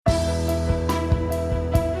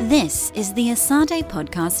This is the Asade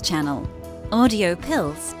Podcast channel. Audio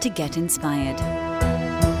pills to get inspired.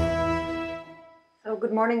 So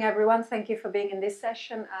good morning, everyone. Thank you for being in this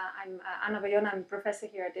session. I'm Anna Bayona. I'm a professor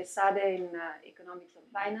here at Asade in Economics and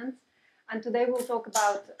Finance. And today we'll talk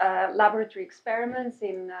about laboratory experiments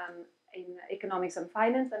in economics and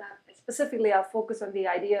finance. And specifically, I'll focus on the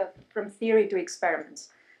idea from theory to experiments.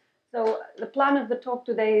 So the plan of the talk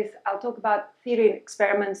today is I'll talk about theory and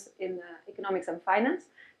experiments in economics and finance.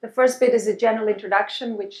 The first bit is a general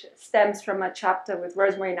introduction, which stems from a chapter with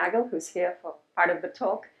Rosemary Nagel, who's here for part of the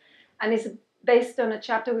talk, and is based on a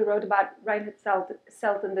chapter we wrote about Reinhard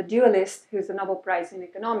Selten, the dualist, who's a Nobel Prize in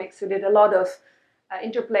economics, who did a lot of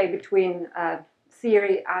interplay between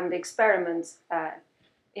theory and experiments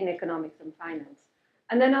in economics and finance.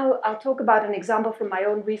 And then I'll talk about an example from my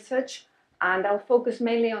own research, and I'll focus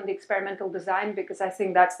mainly on the experimental design because I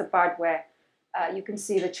think that's the part where you can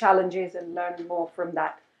see the challenges and learn more from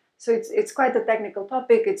that. So it's quite a technical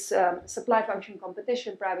topic. It's supply function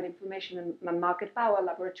competition, private information and market power,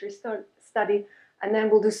 laboratory study, and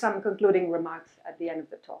then we'll do some concluding remarks at the end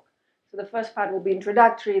of the talk. So the first part will be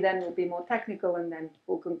introductory, then will be more technical, and then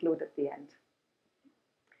we'll conclude at the end.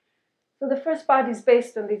 So the first part is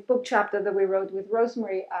based on this book chapter that we wrote with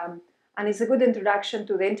Rosemary, and it's a good introduction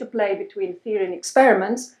to the interplay between theory and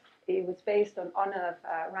experiments. It was based on honor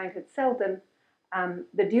of Reinhard Selten,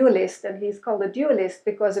 the dualist, and he's called a dualist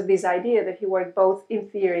because of this idea that he worked both in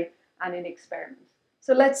theory and in experiments.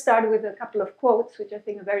 So let's start with a couple of quotes, which I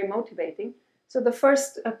think are very motivating. So the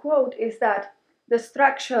first quote is that the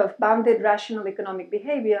structure of bounded rational economic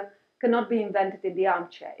behavior cannot be invented in the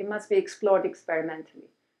armchair. It must be explored experimentally.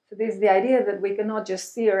 So this is the idea that we cannot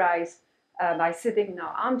just theorize by sitting in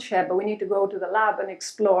our armchair, but we need to go to the lab and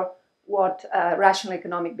explore what rational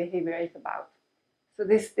economic behavior is about. So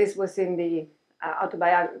this was in the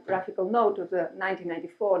autobiographical note of the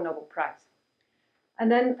 1994 Nobel Prize.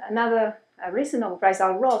 And then another recent Nobel Prize,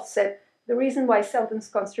 Al Roth, said the reason why Selten's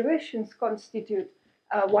contributions constitute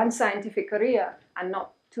one scientific career and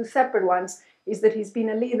not two separate ones is that he's been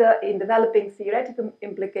a leader in developing theoretical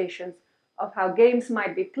implications of how games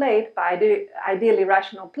might be played by ideally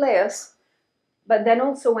rational players, but then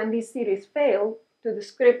also when these theories fail to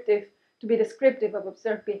be descriptive of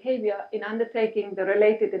observed behavior in undertaking the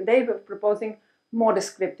related endeavor of proposing more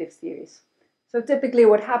descriptive theories. So typically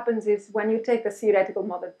what happens is when you take a theoretical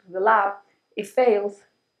model to the lab, it fails,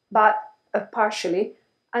 but partially,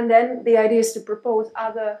 and then the idea is to propose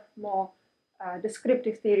other more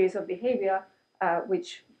descriptive theories of behavior,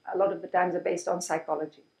 which a lot of the times are based on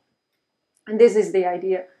psychology. And this is the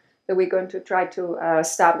idea that we're going to try to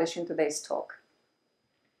establish in today's talk.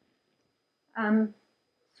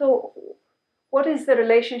 So what is the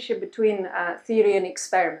relationship between theory and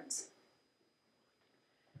experiments?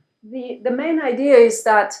 The main idea is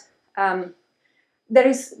that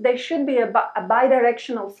there should be a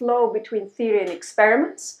bidirectional flow between theory and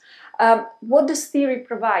experiments. What does theory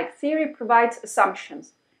provide? Theory provides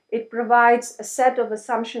assumptions. It provides a set of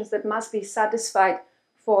assumptions that must be satisfied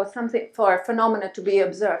for a phenomena to be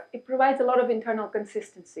observed. It provides a lot of internal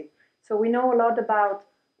consistency. So we know a lot about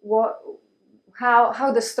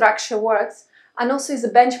how the structure works, and also is a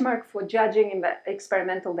benchmark for judging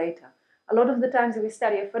experimental data. A lot of the times we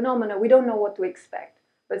study a phenomena, we don't know what to expect.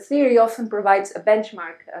 But theory often provides a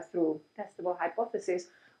benchmark through testable hypotheses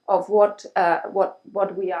of what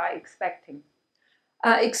we are expecting.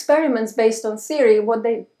 Experiments based on theory, what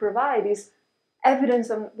they provide is evidence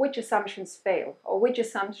on which assumptions fail or which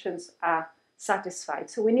assumptions are satisfied.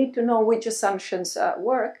 So we need to know which assumptions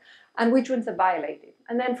work and which ones are violated.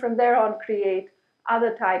 And then from there on create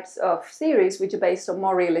other types of theories which are based on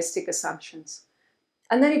more realistic assumptions.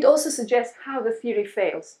 And then it also suggests how the theory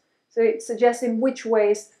fails. So it suggests in which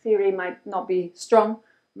ways the theory might not be strong,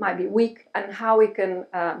 might be weak, and how we can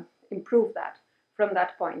improve that from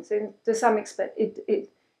that point. So to some extent,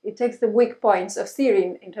 it takes the weak points of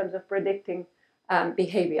theory in terms of predicting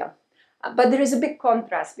behavior. But there is a big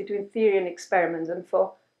contrast between theory and experiments, and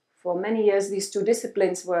for many years these two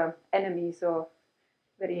disciplines were enemies or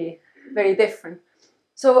very, very different.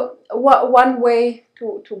 So one way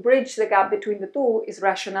to bridge the gap between the two is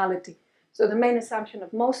rationality. So the main assumption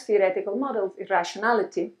of most theoretical models is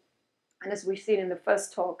rationality. And as we've seen in the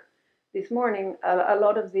first talk this morning, a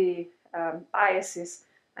lot of the biases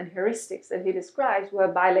and heuristics that he describes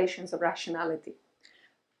were violations of rationality.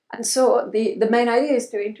 And so the main idea is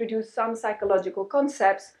to introduce some psychological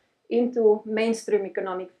concepts into mainstream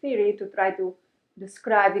economic theory to try to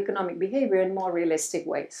describe economic behavior in more realistic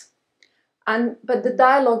ways. But the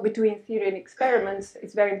dialogue between theory and experiments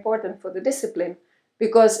is very important for the discipline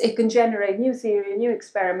because it can generate new theory, new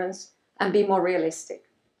experiments, and be more realistic.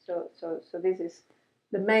 So this is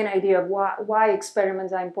the main idea of why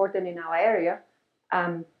experiments are important in our area.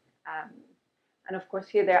 And of course,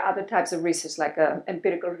 here there are other types of research, like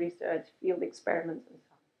empirical research, field experiments, and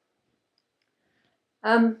so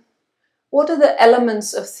on. What are the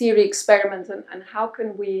elements of theory experiments, and how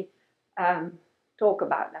can we talk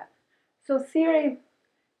about that? So theory,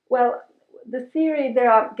 well,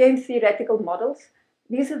 there are game theoretical models.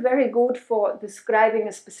 These are very good for describing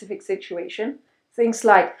a specific situation. Things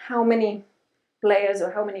like how many players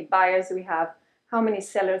or how many buyers do we have, how many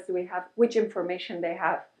sellers do we have, which information they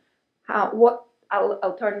have, what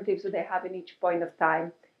alternatives do they have in each point of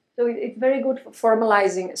time. So it's very good for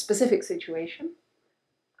formalizing a specific situation.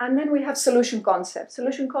 And then we have solution concepts.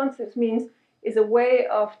 Solution concepts is a way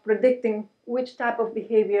of predicting which type of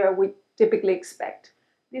behavior we typically expect.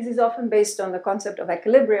 This is often based on the concept of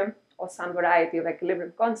equilibrium or some variety of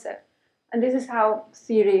equilibrium concept. And this is how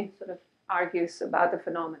theory sort of argues about the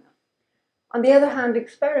phenomena. On the other hand,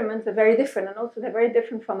 experiments are very different, and also they're very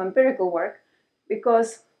different from empirical work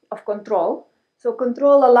because of control. So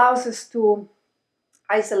control allows us to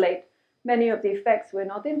isolate many of the effects we're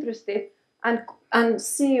not interested in and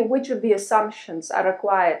see which of the assumptions are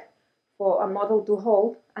required for a model to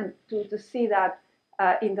hold, and to see that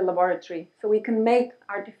in the laboratory. So we can make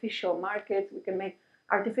artificial markets, we can make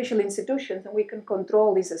artificial institutions, and we can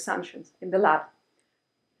control these assumptions in the lab.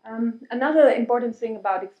 Another important thing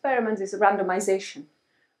about experiments is randomization.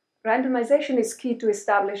 Randomization is key to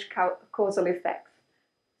establish causal effects.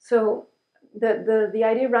 So the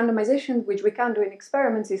idea of randomization, which we can do in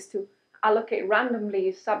experiments, is to allocate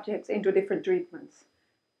randomly subjects into different treatments.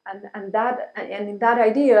 And in that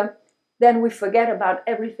idea, then we forget about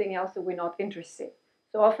everything else that we're not interested in.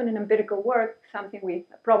 So often in empirical work,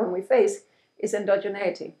 a problem we face is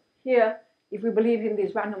endogeneity. Here, if we believe in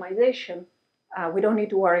this randomization, we don't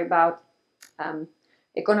need to worry about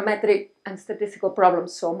econometric and statistical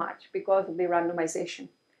problems so much because of the randomization.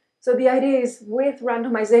 So the idea is with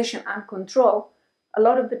randomization and control, a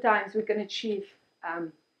lot of the times we can achieve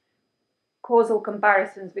causal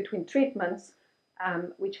comparisons between treatments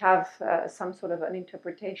which have some sort of an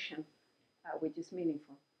interpretation which is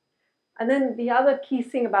meaningful. And then the other key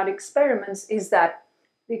thing about experiments is that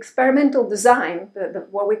the experimental design,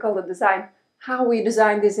 what we call the design, how we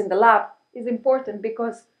design this in the lab, is important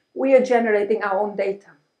because we are generating our own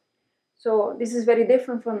data. So this is very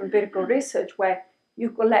different from empirical research where you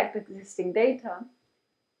collect existing data.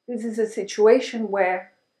 This is a situation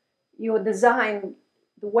where your design,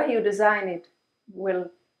 the way you design it,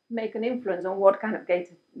 will make an influence on what kind of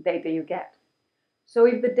data you get. So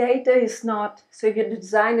if the data is not, so if your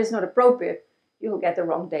design is not appropriate, you'll get the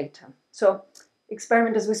wrong data. So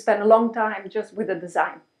experimenters, we spend a long time just with the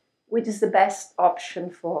design, which is the best option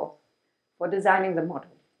for designing the model.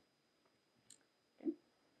 Okay.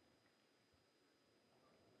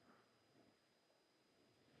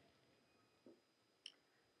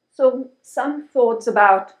 So some thoughts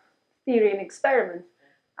about theory and experiment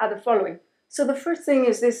are the following. So the first thing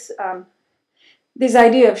is this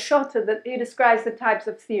idea of Schotter, that he describes the types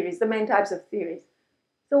of theories, the main types of theories.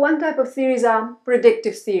 So one type of theories are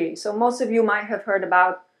predictive theories. So most of you might have heard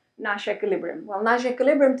about Nash equilibrium. Well, Nash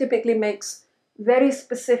equilibrium typically makes very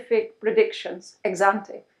specific predictions ex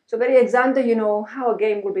ante. So very ex ante, you know how a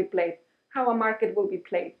game will be played, how a market will be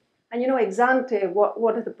played. And you know ex ante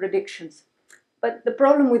what are the predictions. But the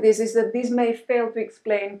problem with this is that these may fail to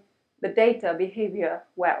explain the data behavior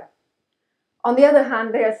well. On the other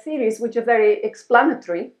hand, there are theories which are very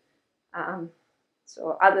explanatory.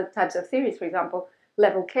 So other types of theories, for example,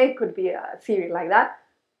 level K could be a theory like that,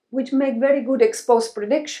 which make very good ex post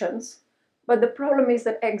predictions. But the problem is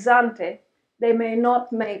that ex ante, they may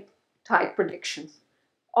not make tight predictions,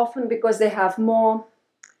 often because they have more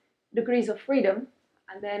degrees of freedom,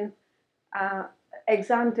 and then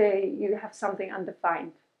ex ante, you have something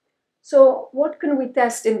undefined. So what can we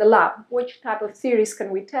test in the lab? Which type of theories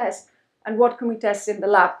can we test? And what can we test in the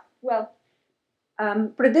lab? Well,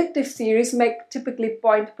 predictive theories make typically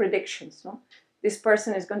point predictions. No? This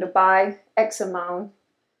person is going to buy X amount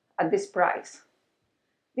at this price.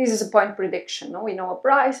 This is a point prediction. No? We know a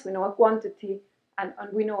price, we know a quantity, and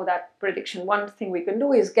we know that prediction. One thing we can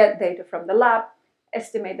do is get data from the lab,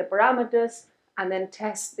 estimate the parameters, and then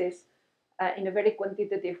test this in a very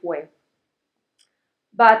quantitative way.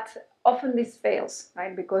 But often this fails,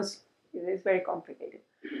 right? Because it is very complicated.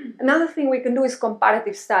 Another thing we can do is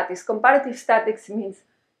comparative statics. Comparative statics means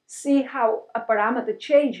see how a parameter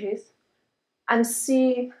changes and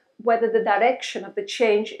see whether the direction of the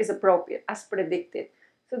change is appropriate as predicted.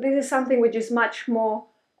 So this is something which is much more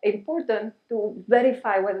important to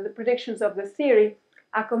verify whether the predictions of the theory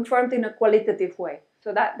are confirmed in a qualitative way.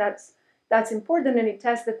 So that's important, and it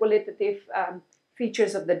tests the qualitative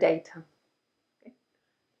features of the data.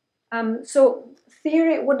 Okay. So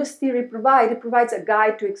theory, what does theory provide? It provides a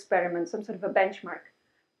guide to experiments, some sort of a benchmark.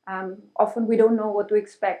 Often we don't know what to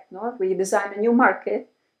expect. No? If we design a new market,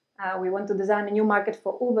 we want to design a new market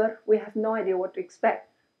for Uber, we have no idea what to expect.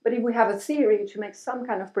 But if we have a theory which makes some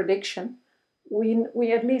kind of prediction,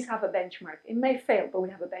 we at least have a benchmark. It may fail, but we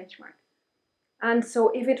have a benchmark. And so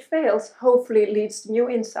if it fails, hopefully it leads to new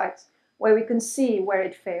insights where we can see where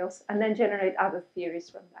it fails and then generate other theories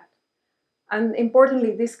from that. And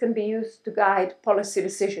importantly, this can be used to guide policy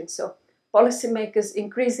decisions. So policymakers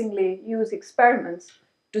increasingly use experiments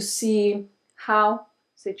to see how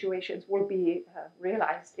situations will be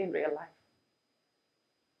realized in real life.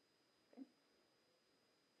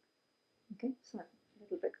 Okay, so a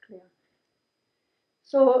little bit clear.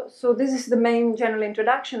 So this is the main general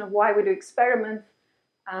introduction of why we do experiments,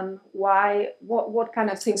 what kind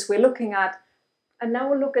of things we're looking at. And now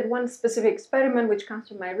we'll look at one specific experiment which comes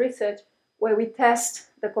from my research, where we test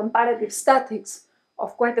the comparative statics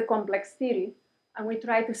of quite a complex theory, and we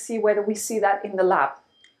try to see whether we see that in the lab.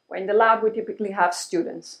 Where in the lab we typically have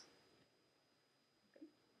students.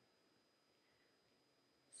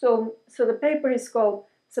 So the paper is called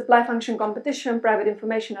Supply Function Competition, Private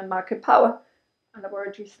Information and Market Power, a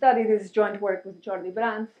laboratory study. This is joint work with Jordi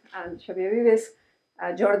Brandt and Xavier Vives.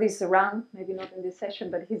 Jordi is around, maybe not in this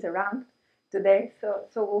session, but he's around today. So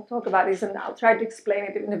we'll talk about this, and I'll try to explain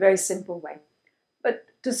it in a very simple way. But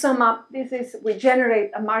to sum up, we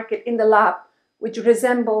generate a market in the lab which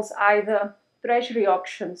resembles either treasury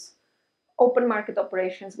auctions, open market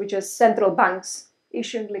operations, which are central banks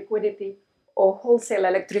issuing liquidity, or wholesale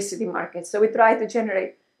electricity markets. So we try to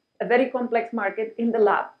generate a very complex market in the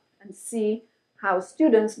lab and see how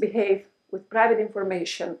students behave with private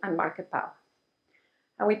information and market power.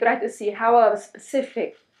 And we try to see how a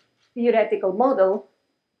specific theoretical model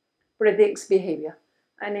predicts behavior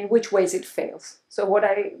and in which ways it fails. So what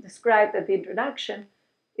I described at the introduction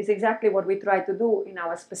is exactly what we try to do in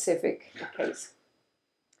our specific case.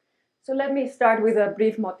 So let me start with a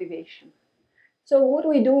brief motivation. So what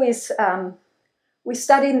we do is we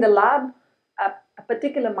study in the lab a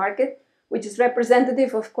particular market which is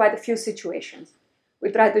representative of quite a few situations.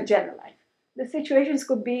 We try to generalize. The situations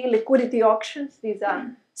could be liquidity auctions. These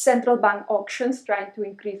are central bank auctions trying to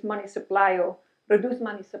increase money supply or reduce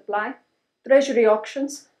money supply. Treasury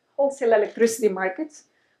auctions, wholesale electricity markets,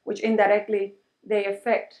 which indirectly they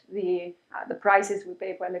affect the prices we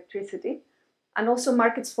pay for electricity, and also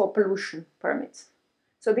markets for pollution permits.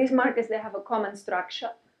 So these markets, they have a common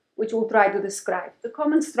structure, which we'll try to describe. The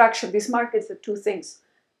common structure of these markets are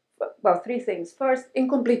three things. First,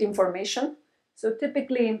 incomplete information. So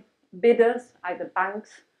typically bidders, either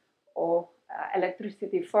banks or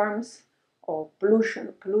electricity firms or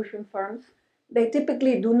pollution firms, they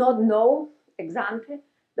typically do not know ex ante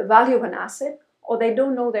the value of an asset, or they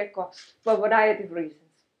don't know their cost for a variety of reasons.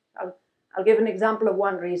 I'll give an example of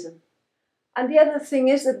one reason. And the other thing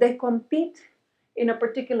is that they compete in a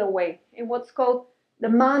particular way, in what's called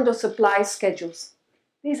demand or supply schedules.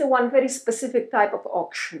 These are one very specific type of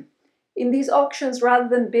auction. In these auctions, rather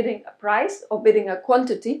than bidding a price or bidding a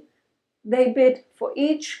quantity, they bid for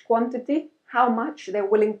each quantity how much they're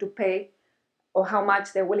willing to pay or how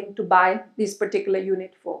much they're willing to buy this particular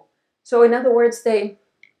unit for. So in other words, they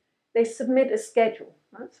submit a schedule.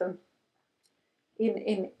 Right? So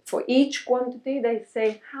for each quantity, they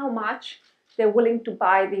say how much they're willing to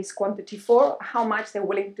buy this quantity for, how much they're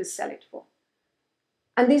willing to sell it for.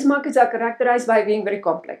 And these markets are characterized by being very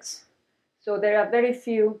complex. So there are very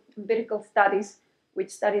few empirical studies which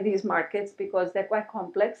study these markets because they're quite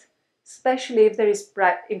complex, especially if there is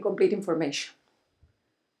incomplete information.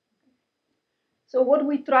 So what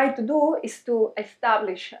we try to do is to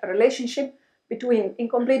establish a relationship between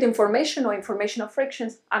incomplete information or information of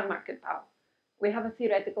frictions and market power. We have a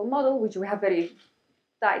theoretical model which we have very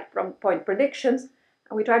tight point predictions,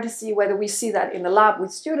 and we try to see whether we see that in the lab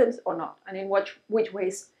with students or not, and in which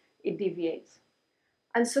ways it deviates.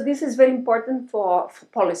 And so this is very important for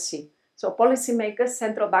policy. So policymakers,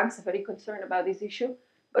 central banks are very concerned about this issue,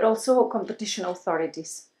 but also competition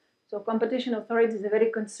authorities. So competition authorities are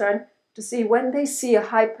very concerned to see when they see a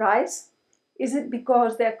high price, is it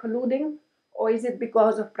because they're colluding or is it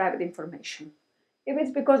because of private information? If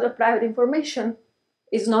it's because of private information,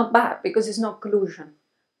 it's not bad because it's not collusion.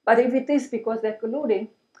 But if it is because they're colluding,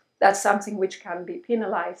 that's something which can be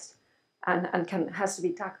penalized and has to be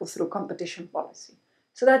tackled through competition policy.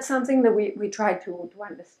 So that's something that we try to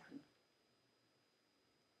understand.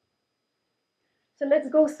 So let's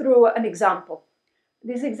go through an example.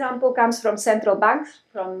 This example comes from central banks,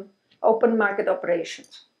 from open market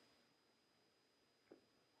operations.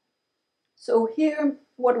 So here,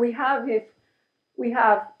 what we have is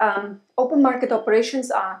open market operations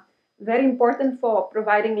are very important for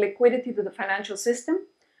providing liquidity to the financial system.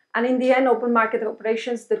 And in the end, open market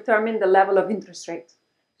operations determine the level of interest rates.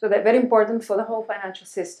 So they're very important for the whole financial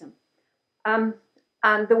system. And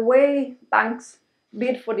the way banks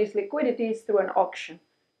bid for this liquidity is through an auction.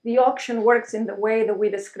 The auction works in the way that we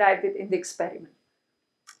described it in the experiment.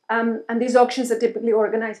 And these auctions are typically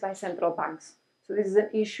organized by central banks. So this is an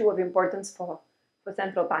issue of importance for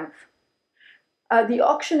central banks. The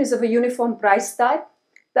auction is of a uniform price type.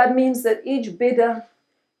 That means that each bidder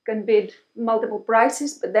can bid multiple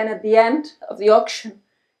prices, but then at the end of the auction,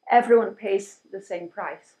 everyone pays the same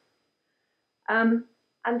price. And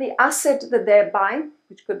the asset that they're buying,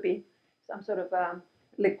 which could be some sort of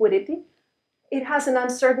liquidity, it has an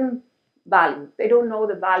uncertain value. They don't know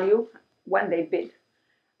the value when they bid.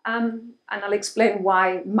 And I'll explain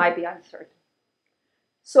why it might be uncertain.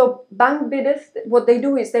 So bank bidders, what they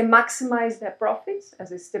do is they maximize their profits,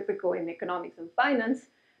 as is typical in economics and finance,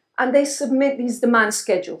 and they submit these demand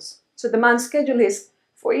schedules. So demand schedule is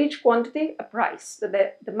for each quantity a price,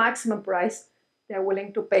 the maximum price they're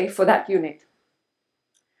willing to pay for that unit.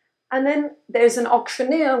 And then there's an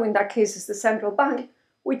auctioneer, in that case is the central bank,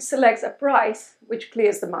 which selects a price which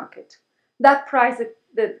clears the market. That price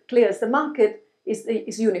that clears the market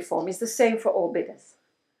is uniform, is the same for all bidders.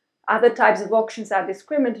 Other types of auctions are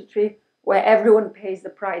discriminatory, where everyone pays the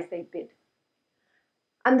price they bid.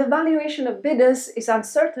 And the valuation of bidders is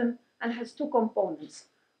uncertain and has two components.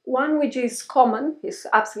 One which is common, is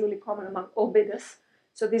absolutely common among all bidders.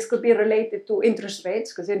 So this could be related to interest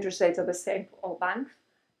rates, because interest rates are the same for all banks.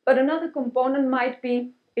 But another component might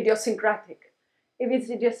be idiosyncratic. If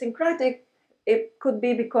it's idiosyncratic, it could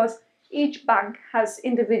be because each bank has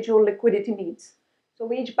individual liquidity needs.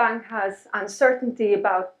 So each bank has uncertainty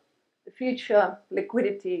about the future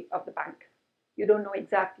liquidity of the bank. You don't know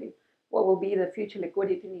exactly what will be the future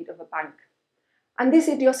liquidity need of a bank. And this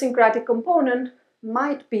idiosyncratic component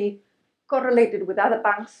might be correlated with other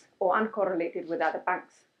banks or uncorrelated with other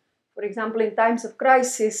banks. For example, in times of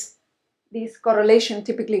crisis, this correlation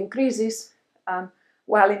typically increases,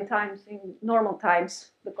 while in normal times,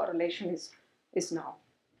 the correlation is null.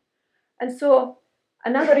 And so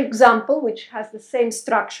another example, which has the same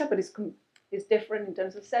structure but is different in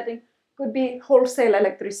terms of setting, could be wholesale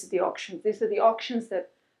electricity auctions. These are the auctions that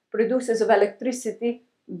producers of electricity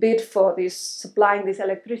bid for supplying this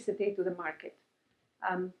electricity to the market.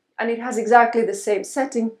 And it has exactly the same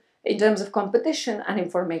setting in terms of competition and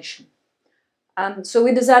information. So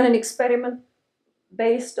we designed an experiment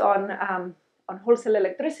based on wholesale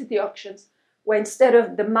electricity auctions, where instead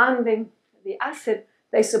of demanding the asset,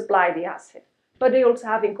 they supply the asset. But they also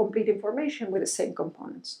have incomplete information with the same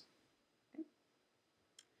components.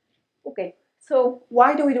 Okay, so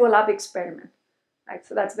why do we do a lab experiment? Right,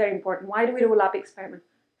 so that's very important. Why do we do a lab experiment?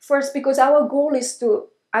 First, because our goal is to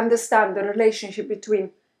understand the relationship between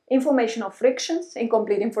informational frictions,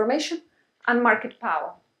 incomplete information, and market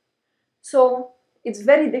power. So it's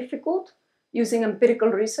very difficult using empirical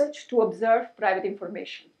research to observe private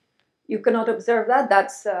information. You cannot observe that,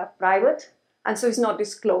 that's private, and so it's not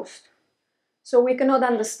disclosed. So we cannot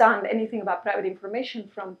understand anything about private information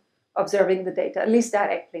from observing the data, at least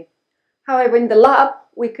directly. However, in the lab,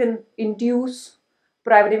 we can induce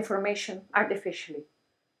private information artificially.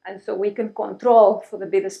 And so we can control for the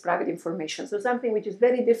bidder's private information. So something which is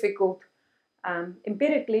very difficult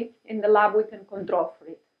empirically, in the lab we can control for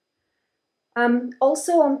it.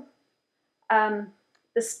 Also,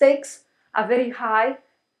 the stakes are very high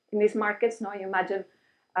in these markets. Now you imagine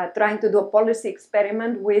trying to do a policy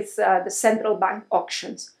experiment with the central bank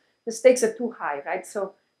auctions. The stakes are too high, right?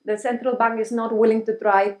 So the central bank is not willing to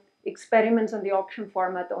try experiments on the auction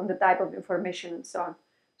format, on the type of information and so on.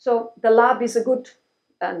 So the lab is a good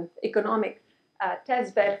economic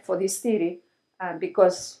test bed for this theory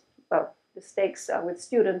because, well, the stakes are with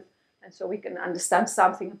students, and so we can understand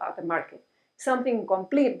something about the market. Something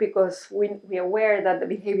incomplete because we are aware that the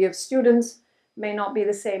behavior of students may not be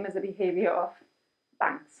the same as the behavior of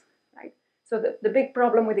banks, right? So the big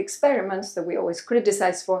problem with experiments that we always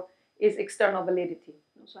criticize for is external validity.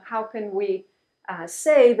 So how can we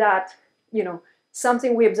say that,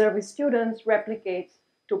 something we observe with students replicates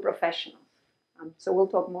to professionals? So we'll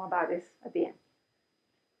talk more about this at the end.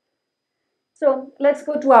 So let's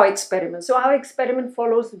go to our experiment. So our experiment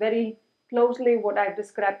follows very closely what I've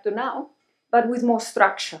described to now, but with more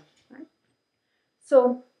structure. Right?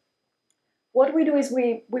 So what we do is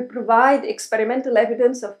we provide experimental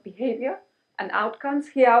evidence of behavior and outcomes.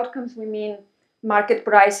 Here outcomes we mean market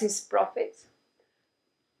prices, profits,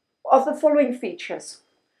 of the following features.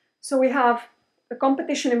 So we have the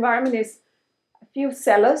competition environment is a few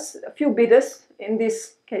sellers, a few bidders. In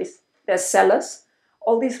this case, there's sellers.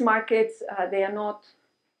 All these markets, they are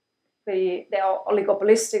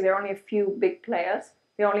oligopolistic. There are only a few big players.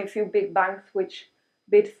 There are only a few big banks which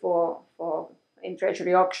bid for in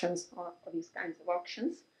treasury auctions or for these kinds of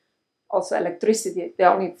auctions. Also electricity, there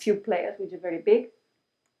are only a few players which are very big.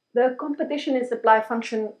 The competition in supply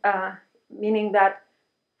function, meaning that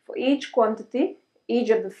for each quantity, each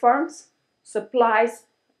of the firms supplies,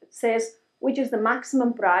 says which is the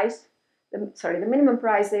maximum price, the minimum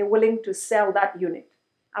price they're willing to sell that unit.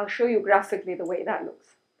 I'll show you graphically the way that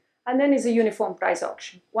looks. And then is a uniform price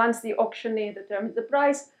auction. Once the auctioneer determines the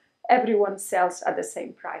price, everyone sells at the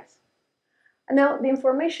same price. And now the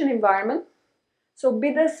information environment. So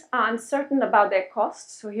bidders are uncertain about their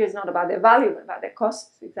costs. So here's not about their value, but about their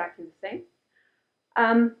costs, exactly the same.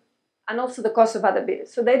 And also the cost of other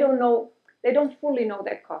bidders. So they don't fully know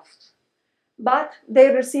their costs. But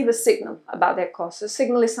they receive a signal about their costs. A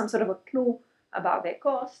signal is some sort of a clue about their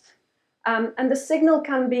costs. And the signal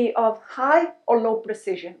can be of high or low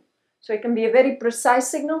precision. So it can be a very precise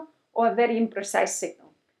signal or a very imprecise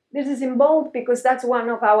signal. This is in bold because that's one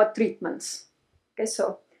of our treatments. Okay,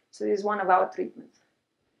 so this is one of our treatments.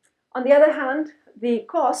 On the other hand, the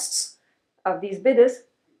costs of these bidders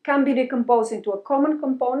can be decomposed into a common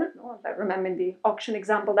component. Remember in the auction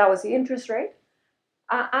example, that was the interest rate.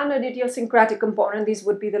 And an idiosyncratic component, these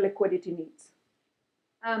would be the liquidity needs.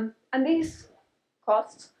 And these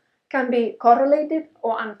costs can be correlated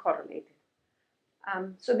or uncorrelated.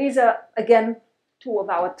 So these are, again, two of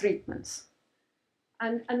our treatments.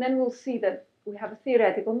 And then we'll see that we have a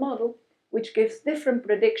theoretical model which gives different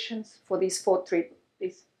predictions for these four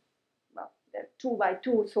treatments. They're 2 by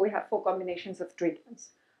 2, so we have 4 combinations of treatments.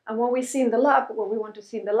 And what we see in the lab, what we want to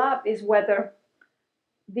see in the lab is whether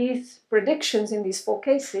these predictions in these 4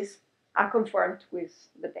 cases are confirmed with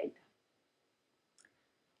the data.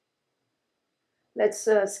 Let's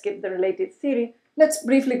skip the related theory. Let's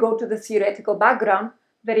briefly go to the theoretical background,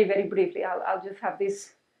 very, very briefly. I'll just have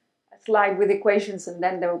this slide with equations and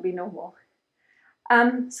then there will be no more.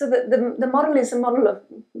 So the model is a model of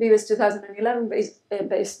Vives 2011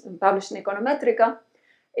 published in Econometrica.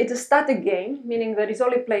 It's a static game, meaning that it's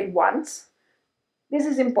only played once. This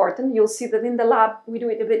is important. You'll see that in the lab we do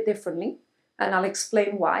it a bit differently, and I'll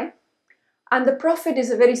explain why. And the profit is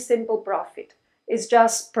a very simple profit. It's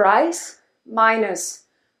just price minus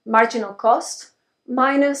marginal cost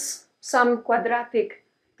minus some quadratic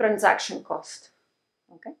transaction cost.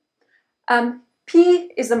 Okay.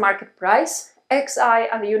 P is the market price. Xi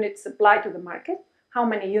are the units supplied to the market, how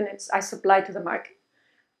many units I supply to the market.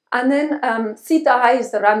 And then theta I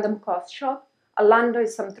is the random cost shock. A lambda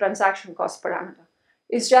is some transaction cost parameter.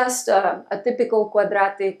 It's just a typical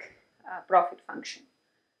quadratic profit function.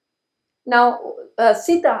 Now,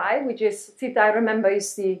 theta I, which is, theta I remember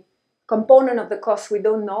is the component of the cost we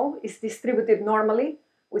don't know, is distributed normally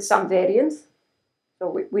with some variance.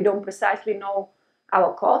 So we don't precisely know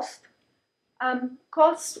our cost.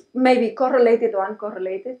 Costs may be correlated or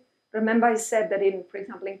uncorrelated. Remember I said that for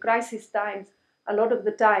example, in crisis times, a lot of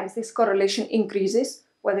the times this correlation increases,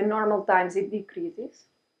 where in normal times it decreases.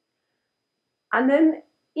 And then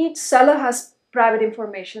each seller has private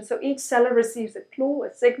information. So each seller receives a clue,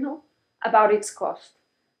 a signal about its cost.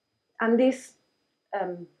 And this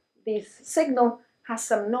signal has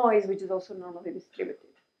some noise, which is also normally distributed.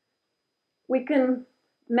 We can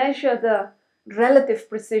measure the relative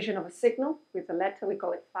precision of a signal with a letter, we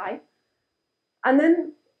call it phi. And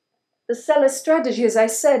then the seller's strategy, as I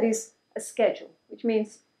said, is a schedule, which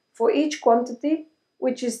means for each quantity,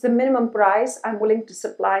 which is the minimum price I'm willing to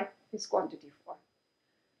supply this quantity for.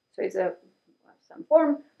 So it's some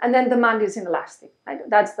form, and then demand is inelastic. Right?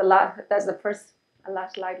 That's the first and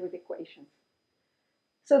last slide with equations.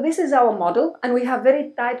 So this is our model, and we have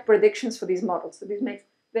very tight predictions for these models. So this makes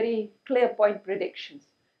very clear point predictions.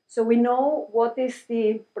 So we know what is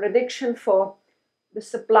the prediction for the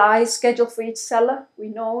supply schedule for each seller. We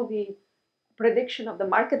know the prediction of the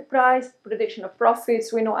market price, prediction of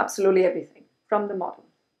profits. We know absolutely everything from the model.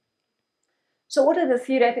 So what are the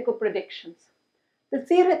theoretical predictions? The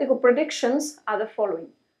theoretical predictions are the following.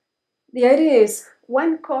 The idea is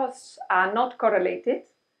when costs are not correlated,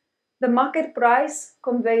 the market price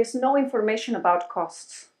conveys no information about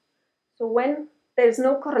costs. So when there is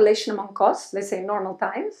no correlation among costs, let's say normal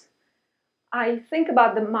times, I think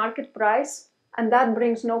about the market price and that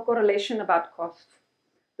brings no correlation about costs.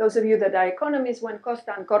 Those of you that are economists, when costs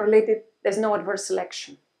are uncorrelated, there's no adverse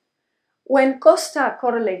selection. When costs are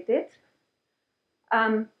correlated,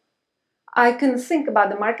 I can think about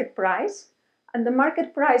the market price, and the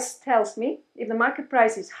market price tells me if the market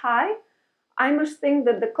price is high, I must think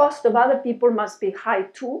that the cost of other people must be high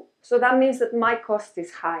too. So that means that my cost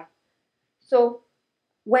is high. So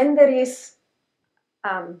when there is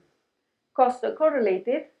costs are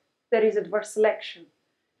correlated, there is adverse selection.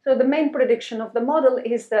 So the main prediction of the model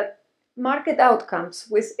is that market outcomes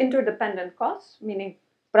with interdependent costs, meaning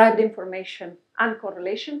private information and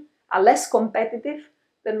correlation, are less competitive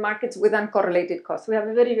than markets with uncorrelated costs. We have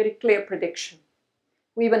a very, very clear prediction.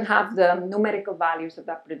 We even have the numerical values of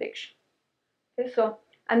that prediction. Okay, so,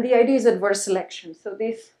 and the idea is adverse selection. So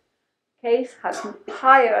this case has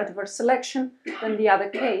higher adverse selection than the other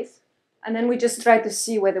case. And then we just try to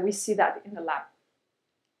see whether we see that in the lab.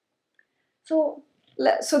 So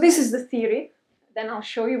this is the theory. Then I'll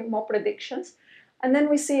show you more predictions. And then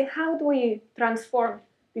we see how do we transform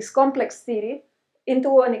this complex theory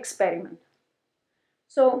into an experiment.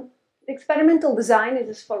 So the experimental design is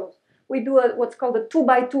as follows. We do what's called a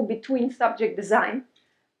 2x2 between subject design.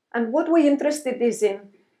 And what we're interested is in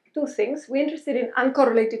two things. We're interested in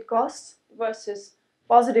uncorrelated costs versus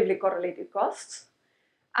positively correlated costs.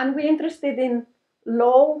 And we're interested in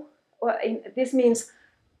this means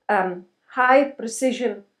high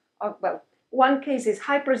precision of, well, one case is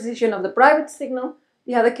high precision of the private signal,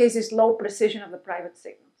 the other case is low precision of the private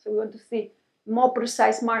signal. So we want to see more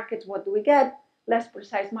precise markets, what do we get? Less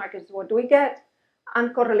precise markets, what do we get?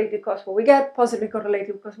 Uncorrelated costs, what we get? Positively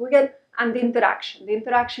correlated costs, what we get? And the interaction. The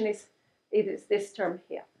interaction is this term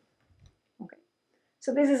here. Okay.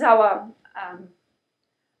 So this is our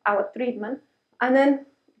treatment. And then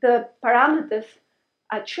the parameters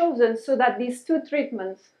are chosen so that these two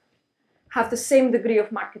treatments have the same degree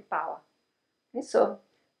of market power. Okay,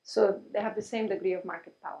 so they have the same degree of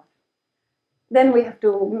market power. Then we have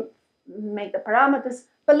to make the parameters,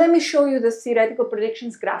 but let me show you the theoretical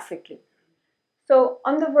predictions graphically. So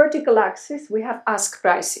on the vertical axis, we have ask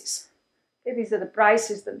prices. Okay, these are the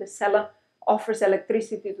prices that the seller offers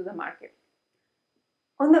electricity to the market.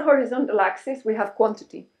 On the horizontal axis, we have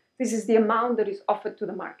quantity. This is the amount that is offered to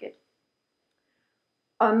the market.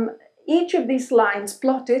 Each of these lines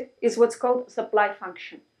plotted is what's called supply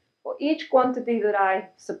function. For each quantity that I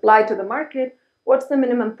supply to the market, what's the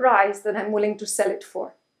minimum price that I'm willing to sell it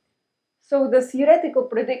for? So the theoretical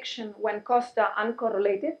prediction when costs are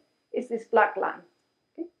uncorrelated is this black line.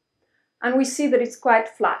 Okay? And we see that it's quite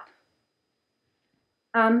flat.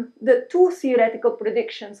 The two theoretical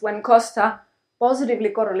predictions when costs are positively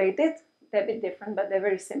correlated, they're a bit different, but they're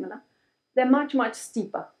very similar. They're much, much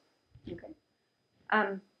steeper. Okay?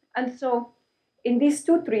 And so in these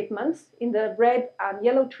two treatments, in the red and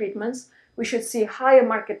yellow treatments, we should see higher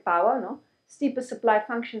market power. No? Steeper supply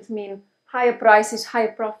functions mean higher prices,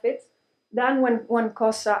 higher profits than when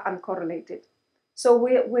costs are uncorrelated. So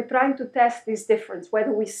we're trying to test this difference,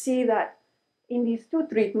 whether we see that in these two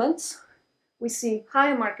treatments, we see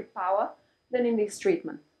higher market power than in this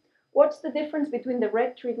treatment. What's the difference between the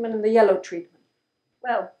red treatment and the yellow treatment?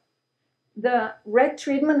 Well, the red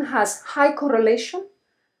treatment has high correlation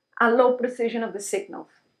and low precision of the signals,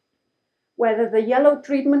 whether the yellow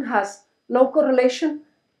treatment has low correlation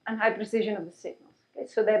and high precision of the signals. Okay?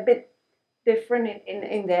 So they're a bit different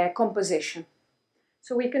in their composition.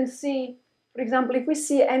 So we can see, for example, if we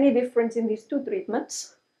see any difference in these two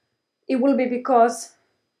treatments, it will be because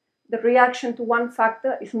the reaction to one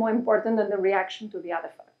factor is more important than the reaction to the other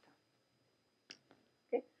factor.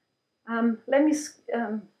 Okay?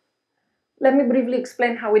 Let me briefly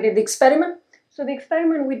explain how we did the experiment. So the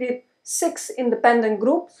experiment, we did 6 independent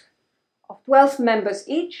groups of 12 members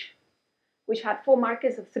each, which had 4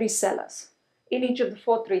 markets of 3 sellers in each of the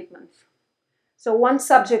 4 treatments. So one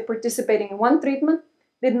subject participating in one treatment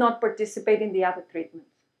did not participate in the other treatments.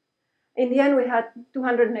 In the end, we had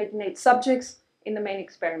 288 subjects in the main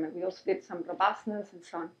experiment. We also did some robustness and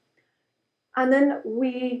so on. And then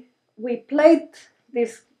we played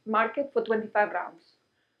this market for 25 rounds.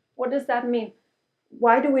 What does that mean?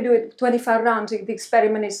 Why do we do it 25 rounds if the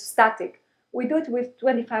experiment is static? We do it with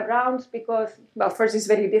 25 rounds because, well, first it's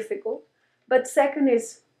very difficult, but second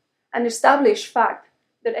is an established fact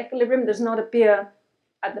that equilibrium does not appear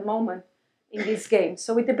at the moment in this game.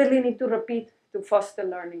 So we typically need to repeat to foster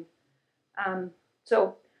learning.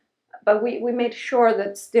 But we made sure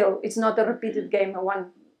that still it's not a repeated game, a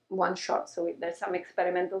one shot. So there's some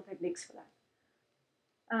experimental techniques for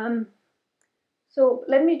that. So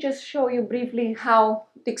let me just show you briefly how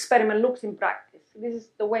the experiment looks in practice. This is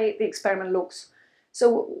the way the experiment looks.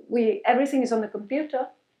 So everything is on the computer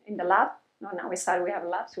in the lab. Now we have a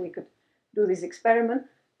lab, so we could do this experiment.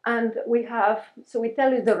 And we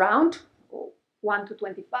tell you the round, 1 to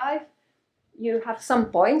 25. you have some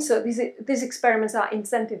points. So these experiments are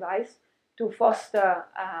incentivized to foster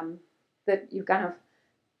that you kind of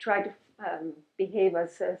try to behave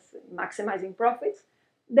as maximizing profits.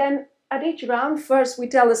 Then at each round, first we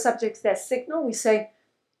tell the subjects their signal. We say,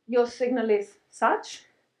 your signal is such.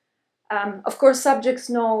 Of course, subjects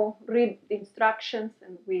read the instructions,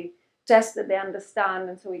 and we test that they understand,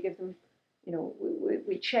 and so we give them,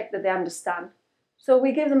 we check that they understand. So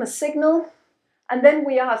we give them a signal, and then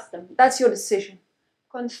we ask them, that's your decision.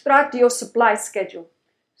 Construct your supply schedule.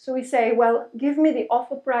 So we say, well, give me the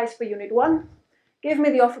offer price for unit 1, give me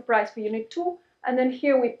the offer price for unit 2, and then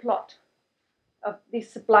here we plot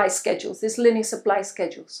these supply schedules, these linear supply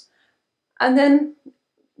schedules. And then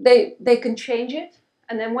they can change it,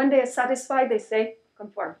 and then when they are satisfied, they say,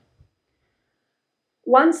 confirm.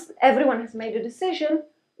 Once everyone has made a decision,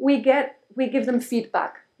 we give them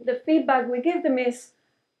feedback. The feedback we give them is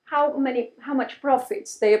how much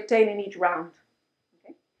profits they obtain in each round.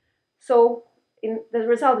 Okay? So the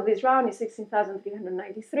result of this round is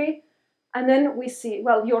 16,393. And then we see,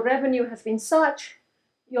 well, your revenue has been such,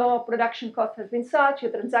 your production cost has been such,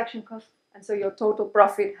 your transaction cost, and so your total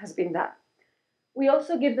profit has been that. We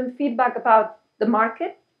also give them feedback about the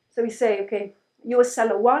market. So we say, okay, you're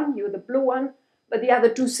seller 1, you're the blue one, but the other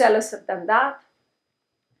 2 sellers have done that.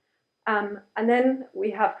 And then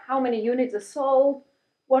we have how many units are sold,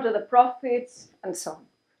 what are the profits, and so on.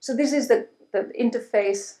 So this is the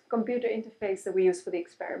interface, computer interface that we use for the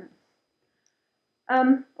experiment.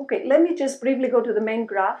 Okay, let me just briefly go to the main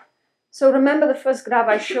graph. So remember the first graph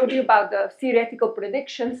I showed you about the theoretical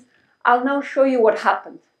predictions. I'll now show you what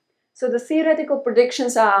happened. So the theoretical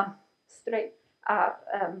predictions are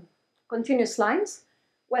continuous lines,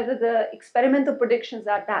 whether the experimental predictions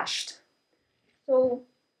are dashed. So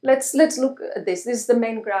let's look at this. This is the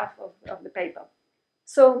main graph of the paper.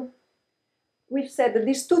 So we've said that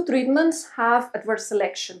these 2 treatments have adverse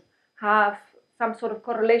selection, have some sort of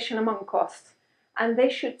correlation among costs, and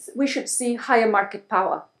we should see higher market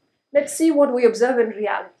power. Let's see what we observe in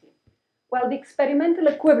reality. Well, the experimental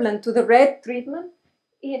equivalent to the red treatment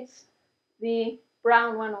is the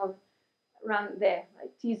brown one around there,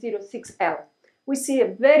 like T06L. We see a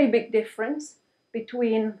very big difference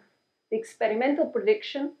between the experimental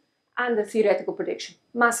prediction and the theoretical prediction,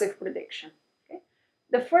 massive prediction. Okay?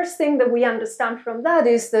 The first thing that we understand from that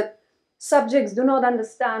is that subjects do not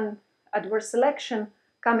understand adverse selection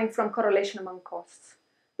coming from correlation among costs.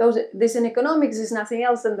 This in economics is nothing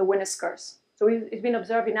else than the winner's curse. So it's been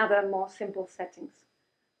observed in other more simple settings.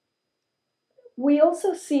 We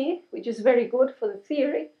also see, which is very good for the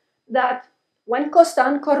theory, that when costs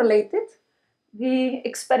are uncorrelated, the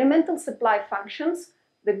experimental supply functions,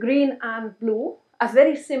 the green and blue, are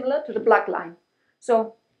very similar to the black line.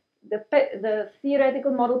 So the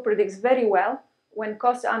theoretical model predicts very well when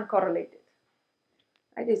costs are uncorrelated.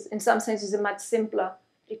 Right? In some sense, it's a much simpler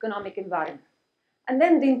economic environment. And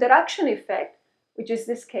then the interaction effect, which is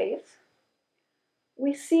this case,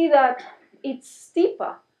 we see that it's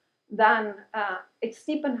steeper than,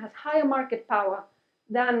 and has higher market power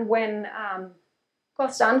than when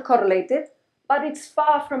costs are uncorrelated, but it's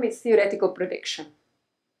far from its theoretical prediction.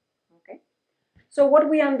 Okay? So what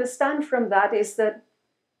we understand from that is that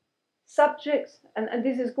subjects, and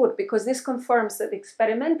this is good because this confirms that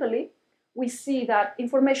experimentally we see that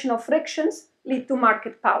informational frictions lead to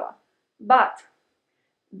market power, but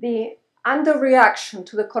the underreaction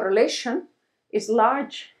to the correlation is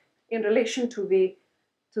large in relation to the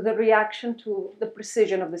reaction to the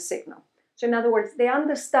precision of the signal. So in other words, they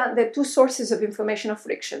understand there are 2 sources of informational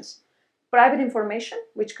frictions: private information,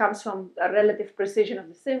 which comes from a relative precision of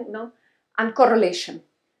the signal, and correlation.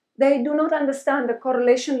 They do not understand that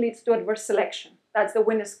correlation leads to adverse selection. That's the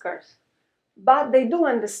winner's curse. But they do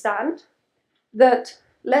understand that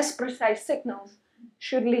less precise signals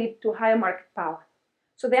should lead to higher market power.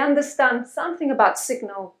 So they understand something about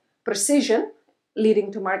signal precision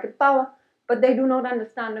leading to market power, but they do not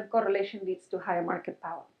understand that correlation leads to higher market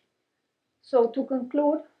power. So to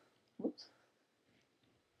conclude, oops.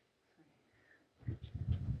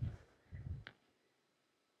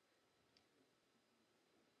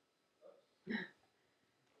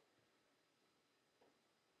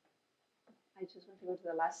 I just want to go to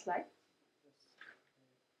the last slide.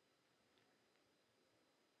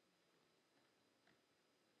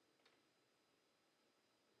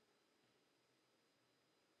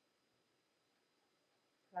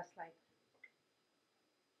 Last slide.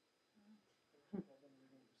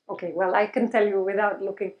 Okay, well, I can tell you without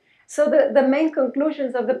looking. So the main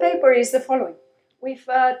conclusions of the paper is the following. We've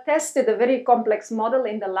tested a very complex model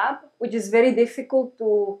in the lab, which is very difficult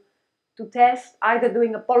to test, either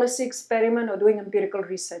doing a policy experiment or doing empirical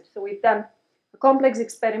research. So we've done a complex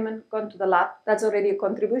experiment gone to the lab. That's already a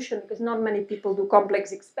contribution because not many people do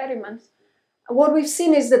complex experiments. What we've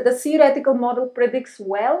seen is that the theoretical model predicts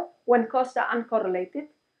well when costs are uncorrelated,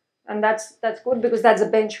 and that's good because that's a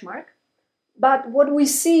benchmark. But what we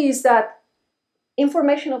see is that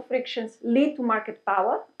informational frictions lead to market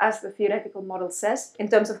power, as the theoretical model says, in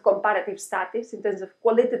terms of comparative statistics, in terms of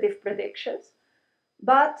qualitative predictions.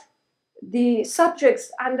 But the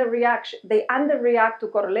subjects underreact to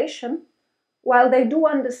correlation, while they do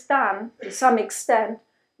understand, to some extent,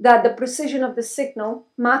 that the precision of the signal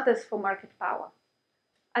matters for market power.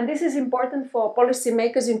 And this is important for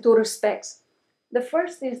policymakers in two respects. The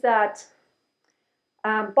first is that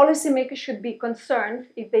policymakers should be concerned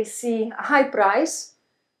if they see a high price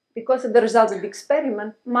because of the results of the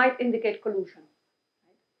experiment might indicate collusion.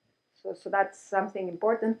 So that's something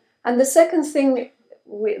important. And the second thing,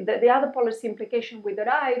 the other policy implication we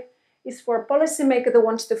derive is for a policymaker that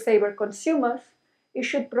wants to favor consumers, it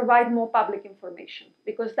should provide more public information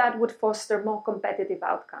because that would foster more competitive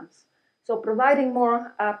outcomes. So providing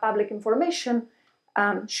more public information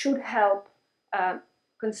should help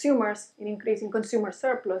consumers in increasing consumer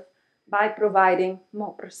surplus by providing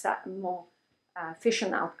more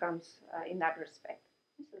efficient outcomes in that respect.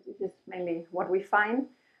 So this is mainly what we find.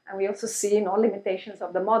 And we also see limitations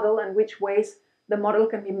of the model and which ways the model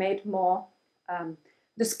can be made more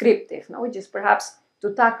descriptive, which is perhaps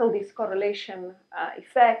to tackle this correlation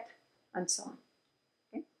effect and so on.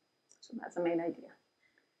 Okay? So that's the main idea.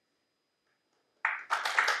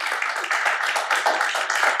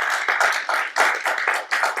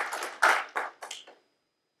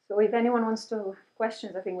 So if anyone wants to have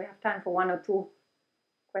questions, I think we have time for one or two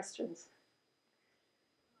questions.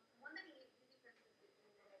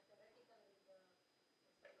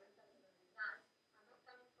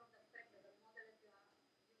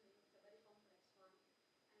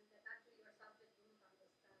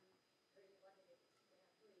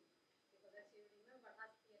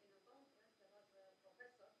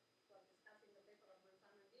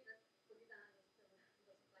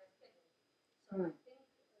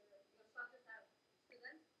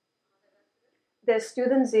 They're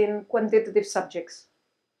students in quantitative subjects,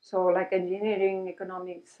 so like engineering,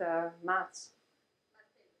 economics, maths.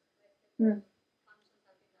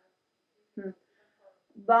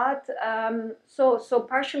 But so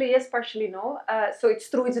partially yes, partially no. So it's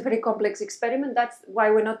true, it's a very complex experiment. That's why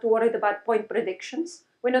we're not too worried about point predictions.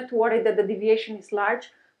 We're not too worried that the deviation is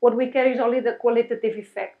large. What we care is only the qualitative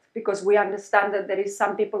effect, because we understand that there is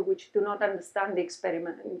some people which do not understand the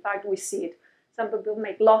experiment. In fact, we see it. Some people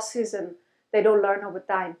make losses and they don't learn over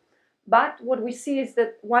time. But what we see is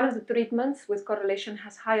that one of the treatments with correlation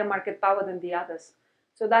has higher market power than the others.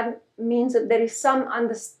 So that means that there is some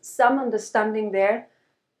understanding there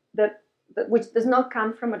that which does not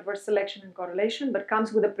come from adverse selection and correlation, but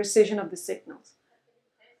comes with the precision of the signals.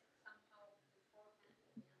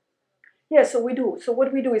 Yeah, so we do. So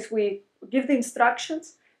what we do is we give the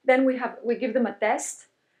instructions, then we give them a test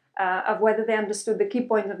of whether they understood the key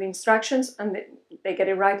points of the instructions and they get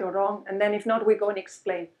it right or wrong. And then if not, we go and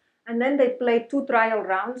explain. And then they play 2 trial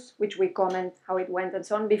rounds, which we comment how it went and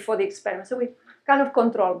so on before the experiment. So we kind of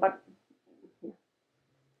control, but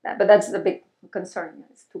that's the big concern.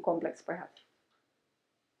 It's too complex, perhaps.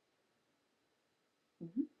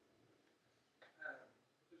 Mm-hmm.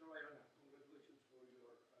 Congratulations for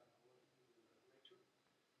your lecture.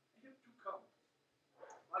 I have 2 comments.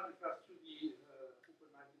 One refers to the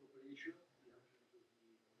open market operation, the absence of the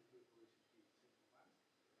monetary policy central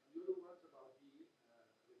banks, and the other one's about the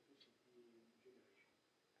electricity generation.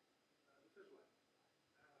 The first one,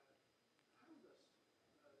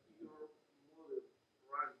 how does your model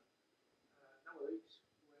run nowadays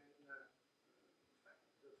when in fact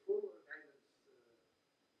the forward guidance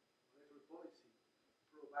monetary policy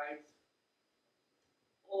provides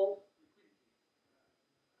all liquidity,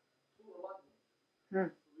 full allotment,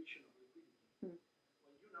 provision of liquidity.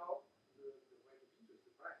 When you know the rate of interest,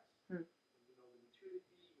 the price, when you know the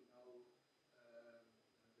maturity, you know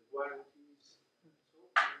the guarantees, so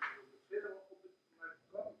when the Federal Open Market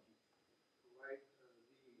Committee provides the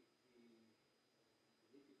limit limits,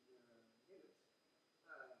 we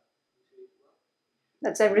say, well,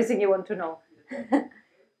 that's everything you want to know. There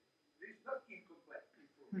is not incomplete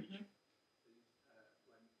information.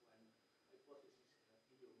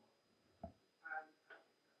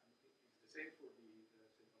 Same for the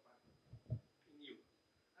central bank in Europe.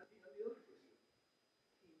 And the other question,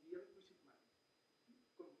 in the electricity market,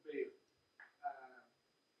 compare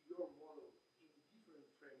your model in different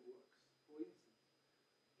frameworks. For instance,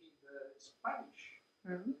 in the Spanish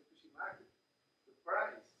electricity market, the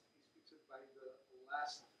price is fixed by the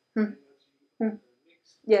last energy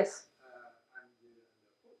mix. Yes. And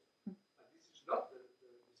but this is not the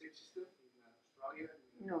same system in Australia,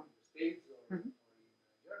 in No. the States, or in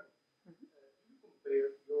Germany. Mhm. Do you compare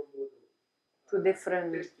your model To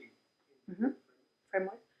different testing in Mhm. different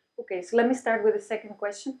framework? Okay, so let me start with the second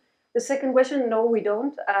question. The second question, no, we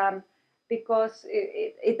don't, because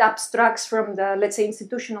it abstracts from the, let's say,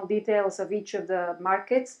 institutional details of each of the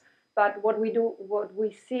markets. But what we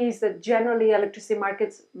see is that generally electricity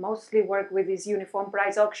markets mostly work with these uniform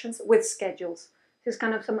price auctions with schedules. This is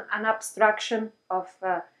kind of an abstraction of.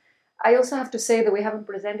 I also have to say that we haven't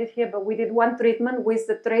presented here, but we did one treatment with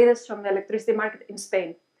the traders from the electricity market in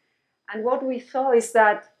Spain. And what we saw is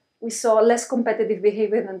that we saw less competitive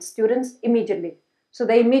behavior than students immediately. So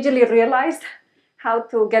they immediately realized how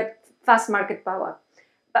to get fast market power.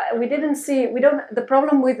 But we didn't see, the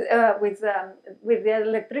problem with the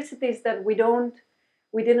electricity is that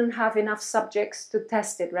we didn't have enough subjects to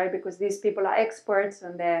test it, right? Because these people are experts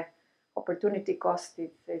and their opportunity cost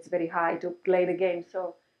is very high to play the game.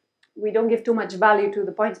 So we don't give too much value to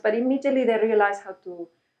the points, but immediately they realize how to.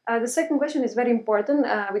 The second question is very important,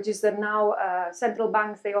 which is that now central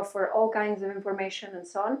banks, they offer all kinds of information and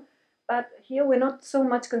so on. But here we're not so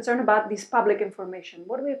much concerned about this public information.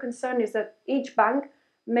 What we're concerned is that each bank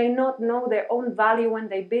may not know their own value when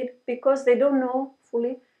they bid because they don't know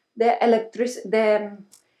fully their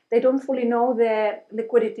they don't fully know their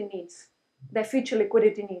liquidity needs, their future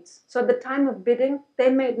liquidity needs. So at the time of bidding, they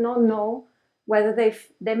may not know whether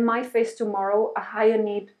they might face tomorrow a higher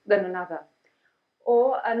need than another.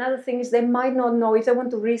 Or another thing is they might not know if they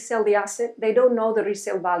want to resell the asset, they don't know the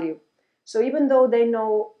resale value. So even though they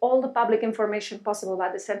know all the public information possible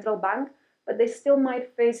about the central bank, but they still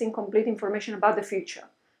might face incomplete information about the future,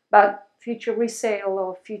 about future resale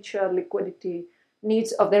or future liquidity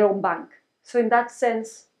needs of their own bank. So in that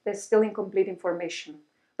sense, there's still incomplete information.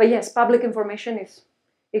 But yes, public information is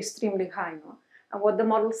extremely high. No? And what the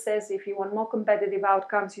model says, if you want more competitive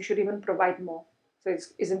outcomes, you should even provide more. So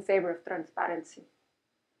it's in favor of transparency.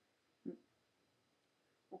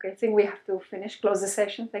 Okay, I think we have to close the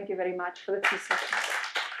session. Thank you very much for the 2 sessions.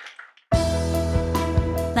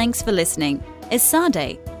 Thanks for listening.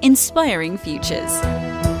 ESADE, Inspiring Futures.